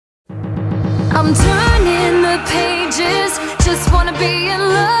I'm turning the pages, just wanna be in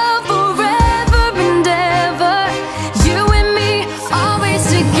love forever and ever. You and me, always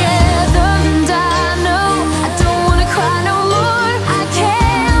together. And I know I don't wanna cry no more, I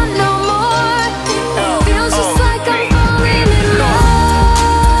can't no more. Feels just like I'm falling in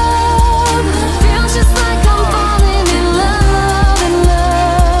love. Feels just like I'm falling in love, in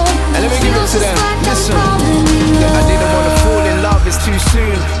love. And let me give it to them, listen. Yeah, I didn't wanna fall in love, it's too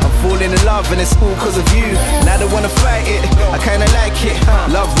soon. Falling in love and it's all cause of you. Now they wanna fight it, I kinda like it.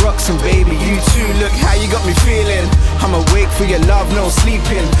 Love rocks and baby, you too. Look how you got me feeling. I'm awake for your love, no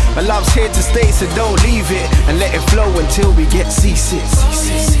sleeping. My love's here to stay, so don't leave it. And let it flow until we get seasick.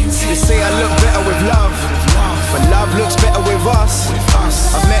 They say I look better with love, but love looks better with us.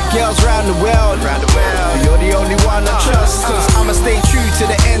 I've met girls round the world, but you're the only one I trust. Cause I'ma stay true to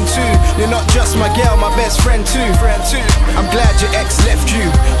the end too. You're not just my girl, my best friend too. I'm glad your ex left you,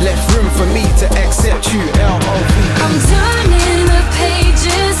 left room for me to accept you.